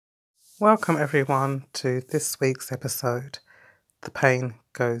Welcome everyone to this week's episode, The Pain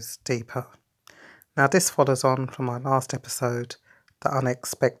Goes Deeper. Now this follows on from my last episode, The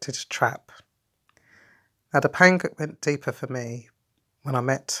Unexpected Trap. Now the pain went deeper for me when I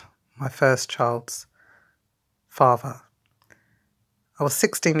met my first child's father. I was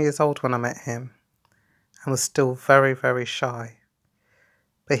 16 years old when I met him and was still very, very shy.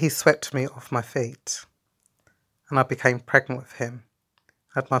 But he swept me off my feet and I became pregnant with him.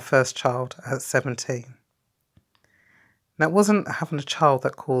 I had my first child at 17. Now it wasn't having a child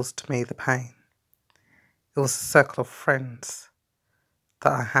that caused me the pain. It was a circle of friends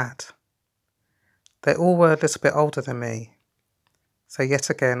that I had. They all were a little bit older than me, so yet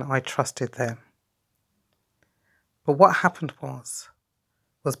again I trusted them. But what happened was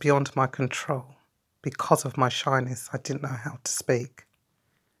beyond my control. Because of my shyness, I didn't know how to speak.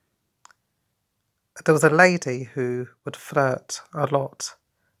 There was a lady who would flirt a lot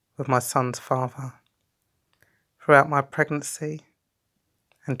with my son's father throughout my pregnancy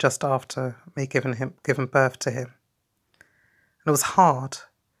and just after me giving birth to him. And it was hard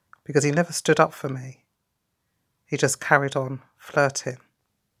because he never stood up for me. He just carried on flirting.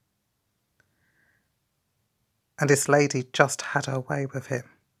 And this lady just had her way with him.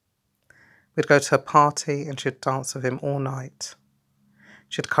 We'd go to a party and she'd dance with him all night.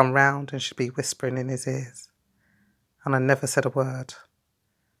 She'd come round and she'd be whispering in his ears. And I never said a word.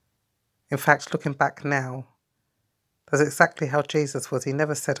 In fact, looking back now, that's exactly how Jesus was. He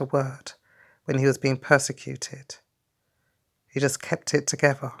never said a word when he was being persecuted. He just kept it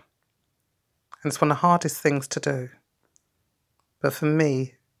together. And it's one of the hardest things to do. But for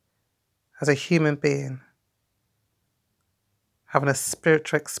me, as a human being, having a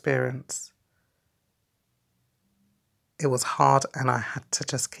spiritual experience, it was hard and I had to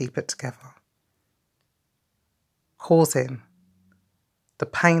just keep it together. Causing the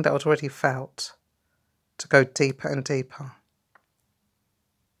pain that I'd already felt to go deeper and deeper.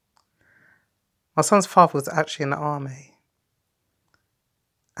 My son's father was actually in the army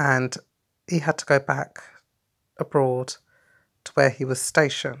and he had to go back abroad to where he was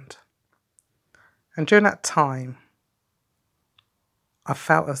stationed. And during that time, I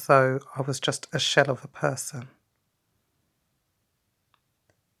felt as though I was just a shell of a person.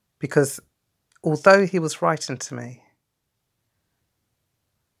 Because although he was writing to me,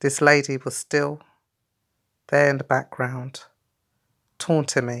 this lady was still there in the background,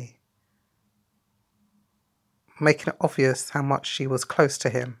 taunting me, making it obvious how much she was close to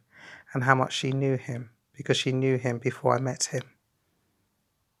him and how much she knew him, because she knew him before I met him.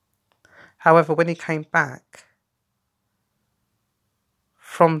 However, when he came back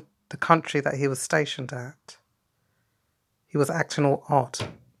from the country that he was stationed at, he was acting all odd.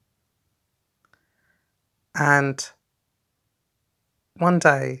 And one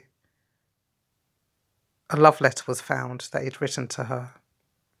day, a love letter was found that he'd written to her,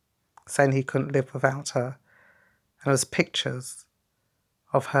 saying he couldn't live without her. And there was pictures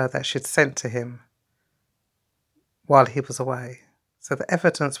of her that she'd sent to him while he was away. So the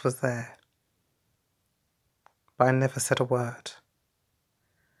evidence was there. But I never said a word.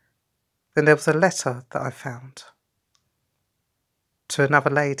 Then there was a letter that I found to another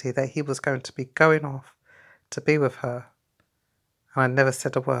lady that he was going to be going off to be with her. And I never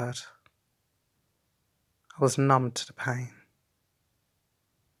said a word. I was numb to the pain.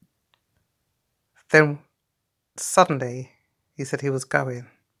 Then suddenly he said he was going.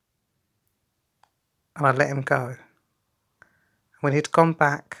 And I let him go. When he'd gone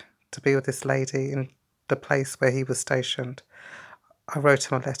back to be with this lady in the place where he was stationed, I wrote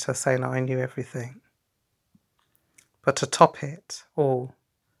him a letter saying I knew everything. But to top it all,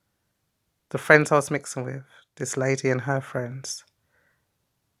 the friends I was mixing with, this lady and her friends,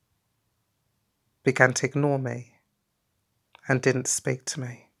 began to ignore me and didn't speak to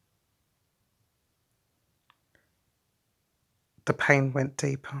me. The pain went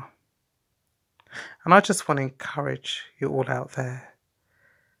deeper. And I just want to encourage you all out there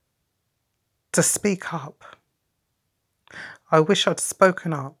to speak up. I wish I'd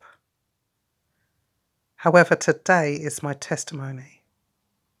spoken up. However, today is my testimony.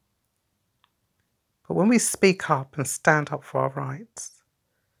 But when we speak up and stand up for our rights,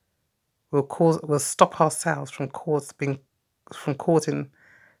 we'll stop ourselves from causing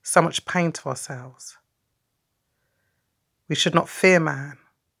so much pain to ourselves. We should not fear man,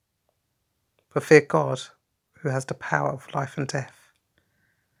 but fear God, who has the power of life and death.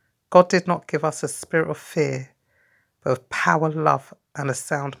 God did not give us a spirit of fear, but of power, love, and a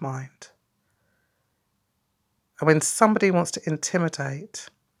sound mind. And when somebody wants to intimidate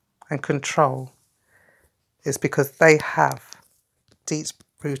and control, it's because they have deep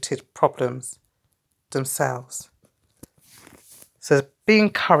rooted problems themselves. So be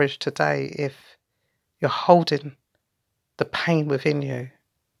encouraged today if you're holding the pain within you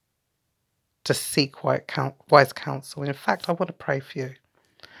to seek wise counsel. In fact, I want to pray for you.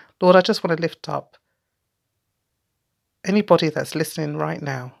 Lord, I just want to lift up anybody that's listening right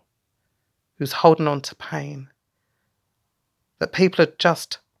now who's holding on to pain, that people are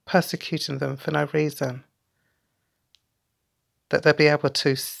just persecuting them for no reason, that they'll be able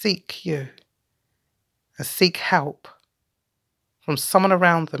to seek you and seek help from someone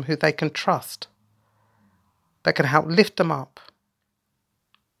around them who they can trust, that can help lift them up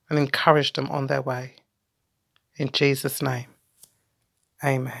and encourage them on their way. In Jesus' name,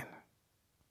 amen.